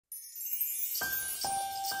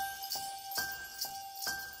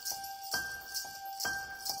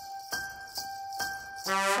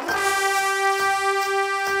Good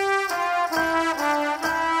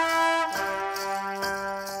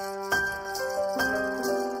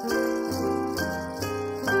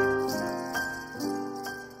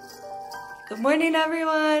morning,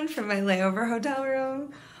 everyone, from my layover hotel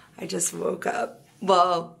room. I just woke up.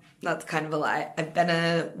 Well, that's kind of a lie. I've been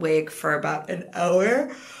awake for about an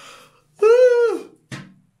hour. Woo!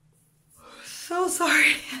 So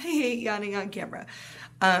sorry. I hate yawning on camera.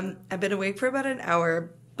 I've been awake for about an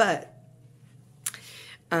hour, but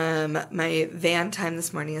my van time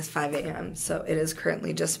this morning is 5 a.m. So it is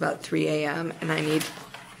currently just about 3 a.m. and I need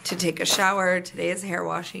to take a shower. Today is hair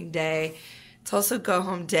washing day. It's also go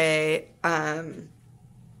home day.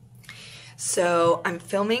 So I'm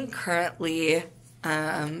filming currently.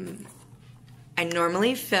 I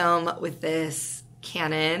normally film with this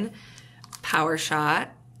Canon PowerShot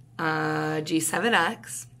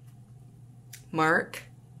G7X Mark.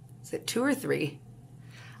 Is it 2 or 3?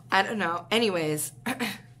 I don't know. Anyways,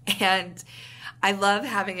 and I love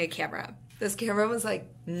having a camera. This camera was like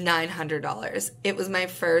 $900. It was my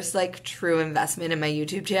first like true investment in my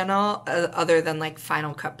YouTube channel, other than like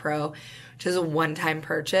Final Cut Pro, which is a one-time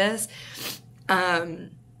purchase. A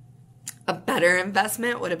better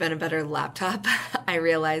investment would have been a better laptop, I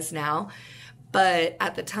realize now. But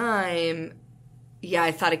at the time, yeah,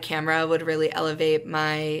 I thought a camera would really elevate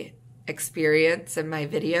my experience and my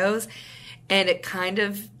videos. And it kind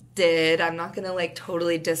of did. I'm not going to like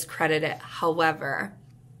totally discredit it. However,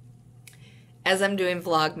 as I'm doing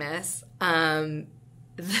Vlogmas, the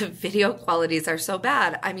video qualities are so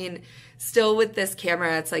bad. I mean, still with this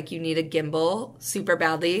camera, it's like you need a gimbal super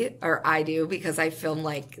badly, or I do, because I film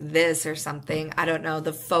like this or something. I don't know.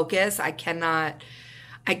 The focus, I cannot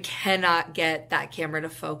get that camera to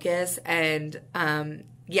focus. And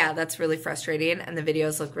yeah, that's really frustrating. And the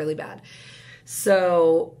videos look really bad.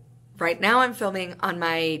 So right now I'm filming on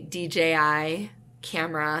my DJI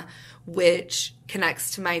camera, which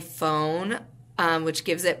connects to my phone, which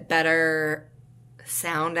gives it better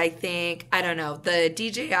sound, I think. I don't know. The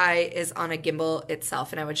DJI is on a gimbal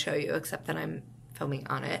itself, and I would show you, except that I'm filming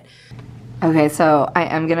on it. Okay, so I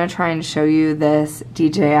am going to try and show you this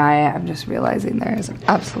DJI. I'm just realizing there's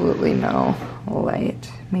absolutely no light.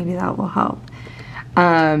 Maybe that will help.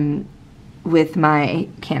 With my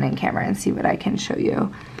Canon camera and see what I can show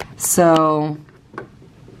you. So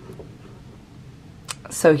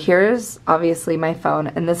here's obviously my phone,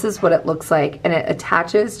 and this is what it looks like, and it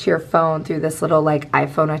attaches to your phone through this little like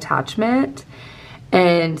iPhone attachment,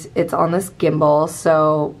 and it's on this gimbal,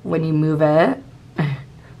 so when you move it,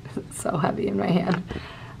 it's so heavy in my hand,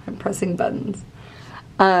 I'm pressing buttons.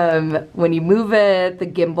 When you move it, the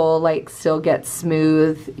gimbal like still gets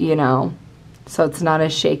smooth, you know, so it's not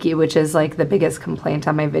as shaky, which is like the biggest complaint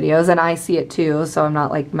on my videos, and I see it too, so I'm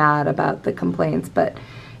not like mad about the complaints, but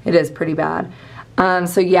it is pretty bad.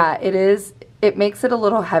 So yeah, it makes it a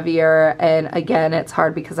little heavier, and again, it's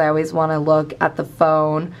hard because I always want to look at the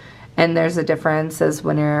phone, and there's a difference as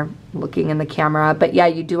when you're looking in the camera. But yeah,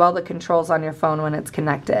 you do all the controls on your phone when it's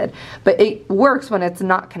connected, but it works when it's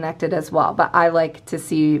not connected as well. But I like to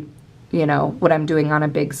see, you know, what I'm doing on a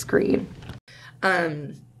big screen.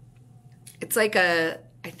 It's like I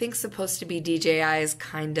think supposed to be DJI's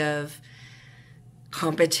kind of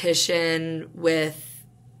competition with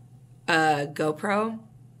GoPro,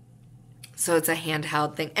 so it's a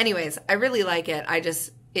handheld thing. Anyways, I really like it. I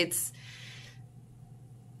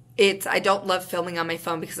don't love filming on my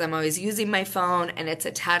phone because I'm always using my phone and it's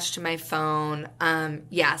attached to my phone.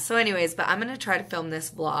 Yeah, so anyways, but I'm gonna try to film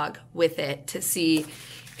this vlog with it to see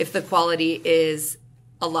if the quality is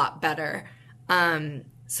a lot better.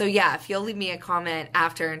 So yeah, if you'll leave me a comment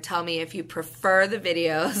after and tell me if you prefer the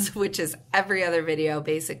videos, which is every other video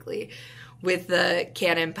basically, with the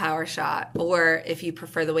Canon PowerShot, or if you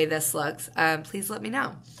prefer the way this looks, please let me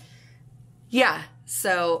know. Yeah,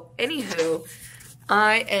 so anywho,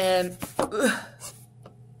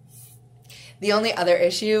 the only other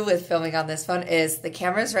issue with filming on this phone is the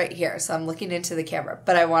camera's right here, so I'm looking into the camera,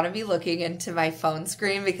 but I want to be looking into my phone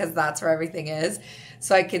screen because that's where everything is.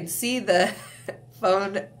 So I can see the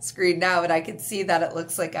phone screen now, and I can see that it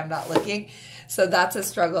looks like I'm not looking. So that's a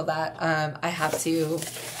struggle that I have to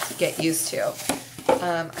get used to.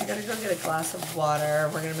 I gotta go get a glass of water.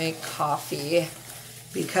 We're gonna make coffee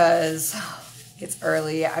because it's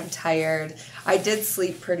early. I'm tired. I did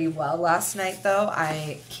sleep pretty well last night though.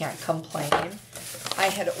 I can't complain. I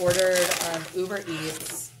had ordered Uber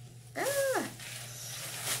Eats.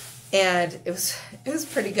 And it was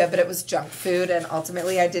pretty good, but it was junk food, and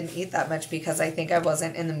ultimately I didn't eat that much because I think I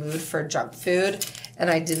wasn't in the mood for junk food. and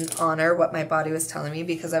I didn't honor what my body was telling me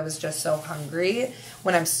because I was just so hungry.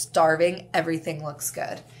 When I'm starving, everything looks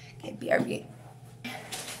good. Okay, BRB.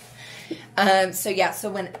 So yeah, so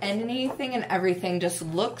when anything and everything just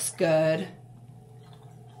looks good,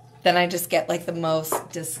 then I just get like the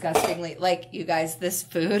most disgustingly, like, you guys, this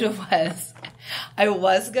food was, I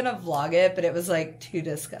was gonna vlog it, but it was like too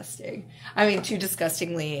disgusting. I mean, too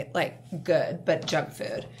disgustingly like good, but junk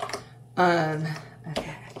food.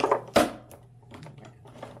 Okay.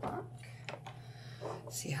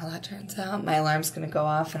 See how that turns out. My alarm's gonna go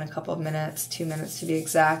off in a couple of minutes, 2 minutes to be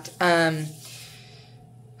exact. What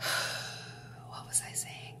was I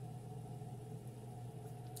saying?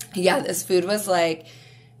 Yeah, this food was like,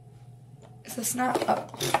 is this not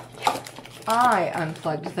up? I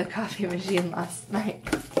unplugged the coffee machine last night.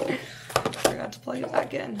 Forgot to plug it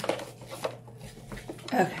back in.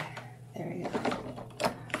 Okay, there we go.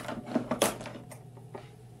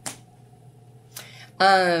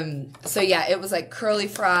 So yeah, it was like curly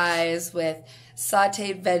fries with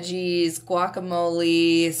sauteed veggies,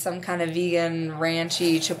 guacamole, some kind of vegan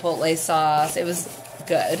ranchy chipotle sauce. It was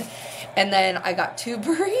good. And then I got 2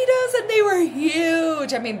 burritos and they were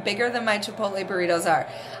huge. I mean, bigger than my Chipotle burritos are.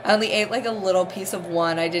 I only ate like a little piece of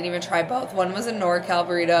one. I didn't even try both. One was a NorCal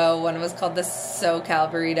burrito. One was called the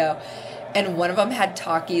SoCal burrito. And one of them had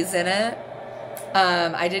Takis in it.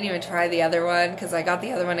 I didn't even try the other one because I got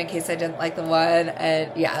the other one in case I didn't like the one.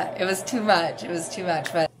 And yeah, it was too much. It was too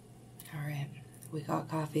much. But all right, we got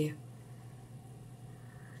coffee.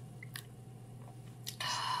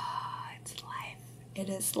 It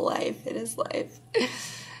is life. It is life.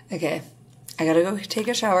 Okay. I gotta go take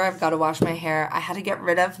a shower. I've got to wash my hair. I had to get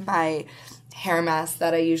rid of my hair mask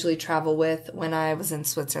that I usually travel with when I was in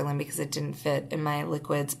Switzerland because it didn't fit in my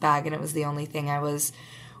liquids bag and it was the only thing I was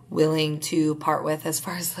willing to part with as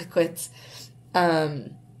far as liquids.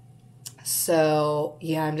 So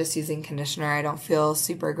yeah, I'm just using conditioner. I don't feel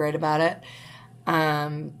super great about it.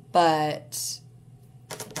 But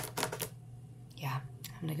yeah,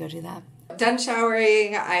 I'm gonna go do that. Done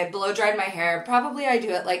showering. I blow dried my hair. Probably I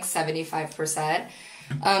do it like 75%.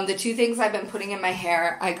 The 2 things I've been putting in my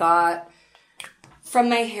hair, I got from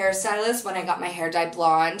my hairstylist when I got my hair dyed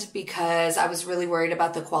blonde because I was really worried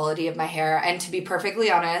about the quality of my hair. And to be perfectly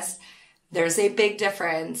honest, there's a big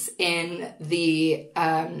difference in the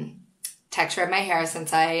texture of my hair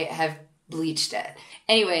since I have bleached it.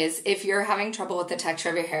 Anyways, if you're having trouble with the texture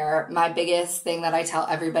of your hair, my biggest thing that I tell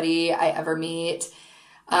everybody I ever meet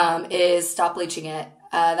is stop bleaching it.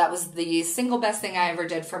 That was the single best thing I ever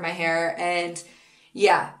did for my hair. And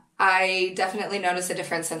yeah, I definitely noticed a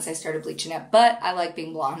difference since I started bleaching it, but I like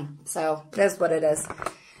being blonde. So that's what it is.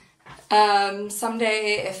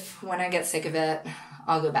 Someday when I get sick of it,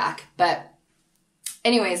 I'll go back. But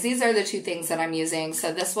anyways, these are the 2 things that I'm using.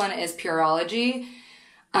 So this one is Pureology,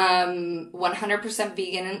 100%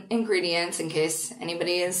 vegan ingredients in case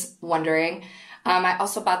anybody is wondering. I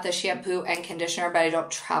also bought the shampoo and conditioner, but I don't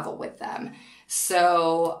travel with them.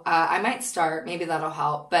 So I might start. Maybe that'll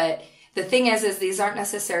help. But the thing is these aren't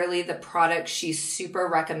necessarily the products she super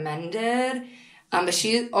recommended. But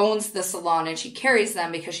she owns the salon and she carries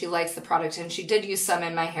them because she likes the product. And she did use some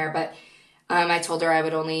in my hair, but I told her I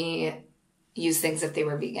would only use things if they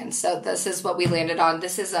were vegan. So this is what we landed on.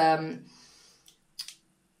 This is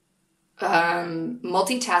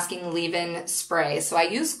multitasking leave-in spray. So I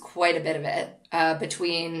use quite a bit of it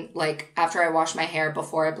between like after I wash my hair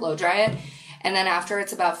before I blow dry it. And then after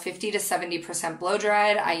it's about 50 to 70% blow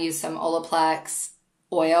dried, I use some Olaplex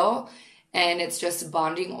oil and it's just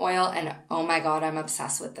bonding oil. And oh my God, I'm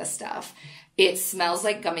obsessed with this stuff. It smells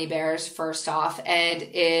like gummy bears first off, and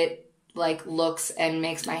it like looks and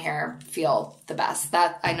makes my hair feel the best.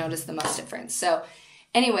 That I noticed the most difference. So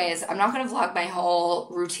anyways, I'm not going to vlog my whole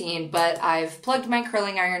routine, but I've plugged my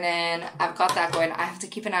curling iron in. I've got that going. I have to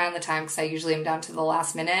keep an eye on the time because I usually am down to the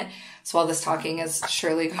last minute. So all this talking is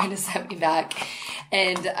surely going to set me back.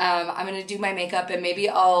 And I'm going to do my makeup, and maybe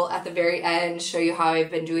I'll, at the very end, show you how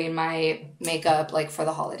I've been doing my makeup like for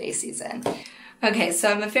the holiday season. Okay,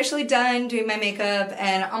 so I'm officially done doing my makeup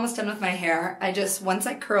and almost done with my hair. Once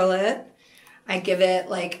I curl it, I give it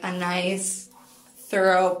like a nice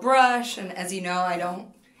thorough brush, and as you know, I don't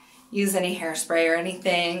use any hairspray or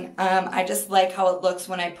anything. I just like how it looks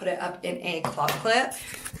when I put it up in a claw clip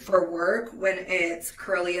for work when it's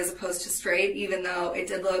curly as opposed to straight, even though it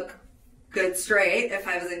did look good straight. If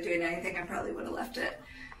I wasn't doing anything, I probably would have left it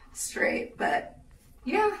straight, but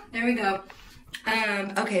yeah, there we go.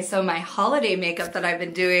 Okay, so my holiday makeup that I've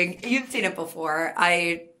been doing, you've seen it before.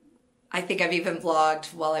 I think I've even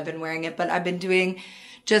vlogged while I've been wearing it, but I've been doing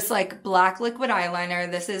just like black liquid eyeliner.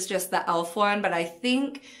 This is just the e.l.f. one, but I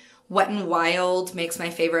think Wet n Wild makes my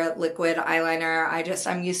favorite liquid eyeliner.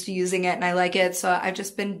 I'm used to using it and I like it. So I've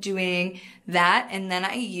just been doing that. And then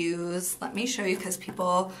I use, let me show you because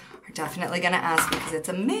people are definitely going to ask me because it's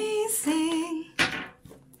amazing.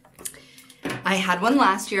 I had one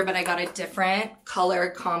last year, but I got a different color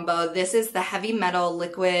combo. This is the Heavy Metal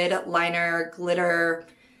Liquid Liner Glitter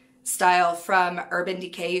style from Urban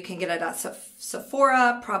Decay. You can get it at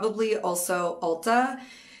Sephora, probably also Ulta.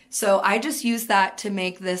 So I just use that to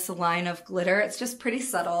make this line of glitter. It's just pretty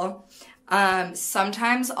subtle.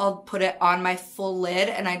 Sometimes I'll put it on my full lid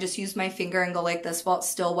and I just use my finger and go like this while it's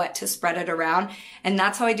still wet to spread it around. And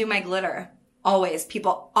that's how I do my glitter. Always.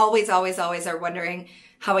 People always are wondering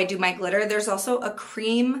how I do my glitter. There's also a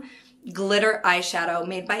cream glitter eyeshadow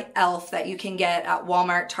made by e.l.f. that you can get at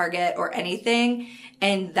Walmart, Target, or anything.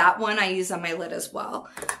 And that one I use on my lid as well.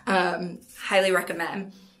 Highly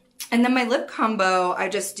recommend. And then my lip combo, I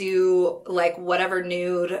just do like whatever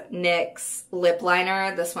nude NYX lip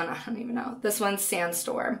liner. This one, I don't even know. This one's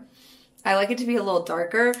Sandstorm. I like it to be a little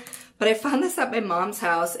darker, but I found this at my mom's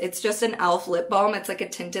house. It's just an e.l.f. lip balm. It's like a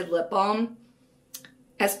tinted lip balm.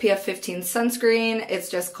 SPF 15 sunscreen. It's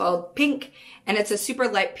just called Pink, and it's a super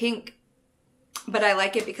light pink, but I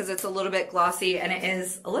like it because it's a little bit glossy and it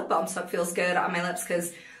is a lip balm, so it feels good on my lips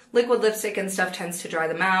because liquid lipstick and stuff tends to dry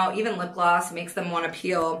them out. Even lip gloss makes them want to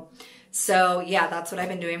peel. So yeah, that's what I've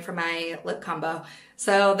been doing for my lip combo.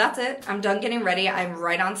 So that's it. I'm done getting ready. I'm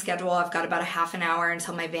right on schedule. I've got about a half an hour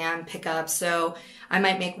until my van pickup. So I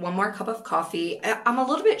might make one more cup of coffee. I'm a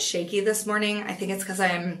little bit shaky this morning. I think it's because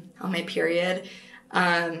I'm on my period.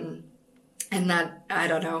 And that, I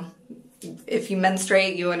don't know. If you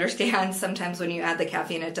menstruate, you understand. Sometimes when you add the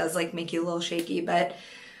caffeine, it does like make you a little shaky, but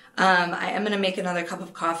I am going to make another cup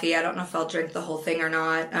of coffee. I don't know if I'll drink the whole thing or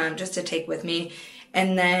not, just to take with me.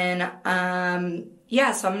 And then,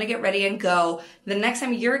 yeah, so I'm going to get ready and go. The next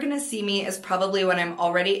time you're going to see me is probably when I'm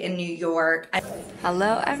already in New York.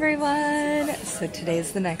 Hello, everyone. So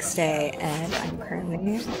today's the next day, and I'm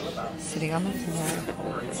currently sitting on the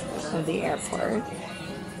floor of the airport.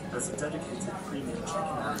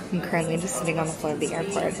 I'm currently just sitting on the floor of the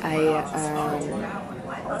airport. I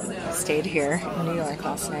stayed here in New York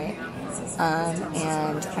last night,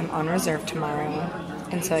 and I'm on reserve tomorrow,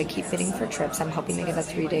 and so I keep bidding for trips. I'm hoping to get a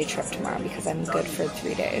 3-day trip tomorrow because I'm good for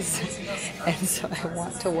 3 days, and so I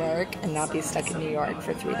want to work and not be stuck in New York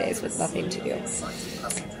for 3 days with nothing to do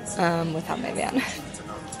without my van.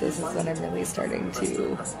 This is when I'm really starting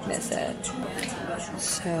to miss it.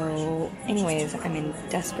 So anyways, I'm in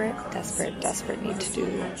desperate need to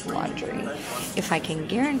do laundry. If I can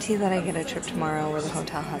guarantee that I get a trip tomorrow where the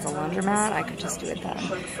hotel has a laundromat, I could just do it then.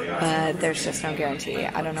 But there's just no guarantee.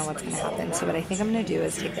 I don't know what's going to happen. So what I think I'm going to do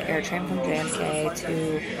is take the air train from JFK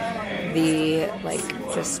to the, like,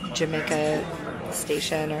 just Jamaica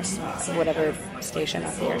station or whatever station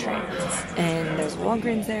off the air train, and there's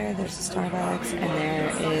Walgreens there, there's a Starbucks, and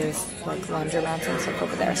there is like laundromats and stuff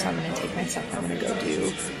over there. So I'm gonna take my stuff, I'm gonna go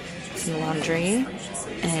do some laundry,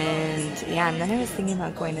 and yeah, and then I was thinking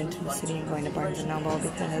about going into the city and going to Barnes & Noble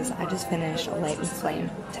because I just finished A Light and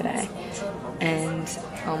Flame today, and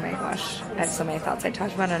oh my gosh, I have so many thoughts. I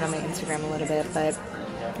talked about it on my Instagram a little bit, but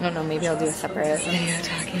I don't know, maybe I'll do a separate video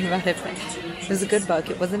talking about it, but it was a good book.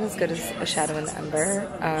 It wasn't as good as A Shadow in the Ember,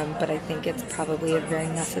 but I think it's probably a very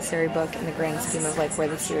necessary book in the grand scheme of like where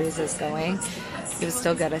the series is going. It was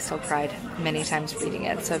still good. I still cried many times reading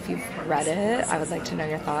it. So if you've read it, I would like to know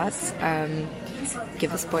your thoughts.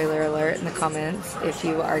 Give a spoiler alert in the comments if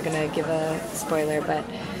you are going to give a spoiler, but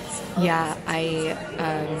yeah, I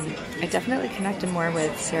definitely connected more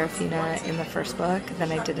with Serafina in the first book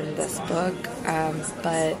than I did in this book,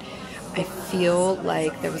 but I feel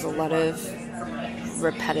like there was a lot of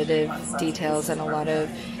repetitive details and a lot of,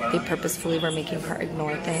 they purposefully were making her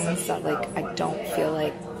ignore things that like I don't feel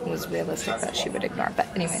like it was realistic that she would ignore. But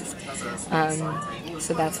anyways,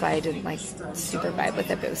 so that's why I didn't like super vibe with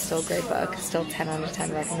it, but it was still a great book. Still 10 out of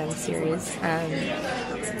 10 recommend series.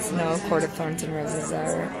 Snow, Court of Thorns and Roses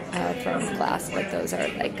are from class, but those are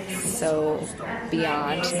like so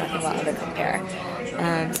beyond, nothing will ever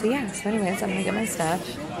compare. So yeah, so anyways, I'm gonna get my stuff,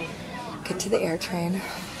 get to the air train,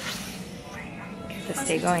 get this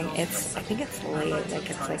day going. I think it's late, like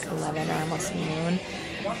it's like 11 or almost noon.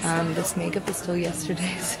 This makeup is still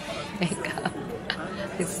yesterday's makeup.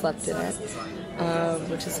 I slept in it,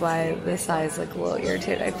 which is why this eye is like a little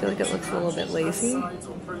irritated. I feel like it looks a little bit lazy.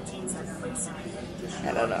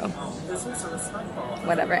 I don't know.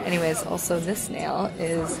 Whatever. Anyways, also this nail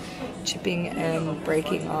is chipping and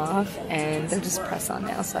breaking off, and they're just press-on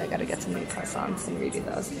nails, so I gotta get some new press-ons and redo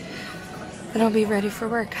those. then I'll be ready for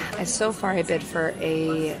work. So far I bid for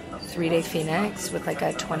a 3-day Phoenix with like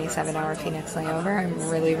a 27-hour Phoenix layover. I'm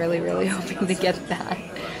really, really, really hoping to get that.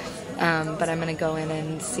 But I'm gonna go in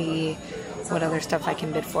and see what other stuff I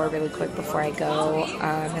can bid for really quick before I go.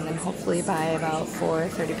 And then hopefully by about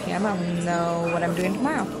 4:30 p.m. I'll know what I'm doing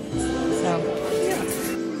tomorrow. So, yeah.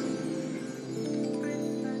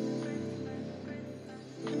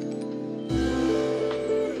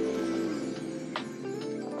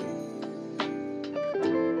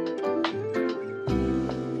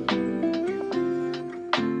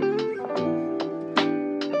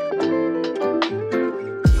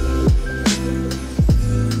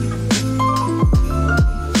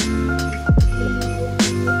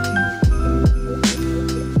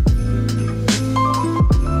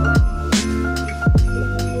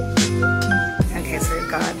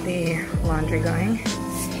 Going,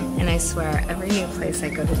 and I swear every new place I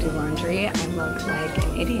go to do laundry I look like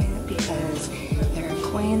an idiot because their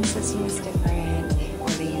coin system is different, or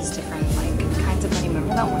they use different like kinds of money.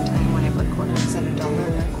 Remember that one time when I put quarters and $1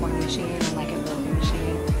 in a coin machine and like a voting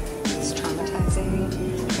machine? It's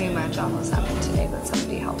traumatizing. Pretty much almost happened today, but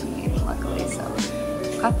somebody helped me luckily. So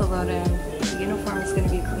got the load in, the uniform is going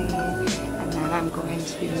to be clean, and then I'm going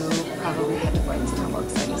to probably head to Barnes & Noble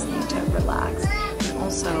because I just need to relax.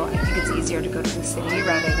 Also, I think it's easier to go to the city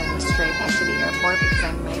rather than straight back to the airport because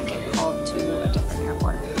I might get called to a different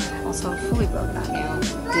airport. Also, fully broke that nail.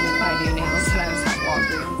 Didn't buy new nails when I was at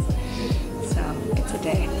Walgreens. So, it's a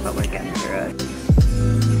day, but we're getting through it.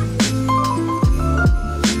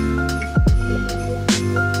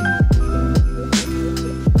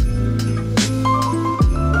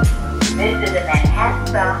 This is a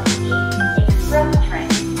Manhattan-bound Express train.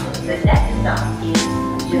 The next stop is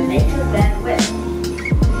Jamaica Van West.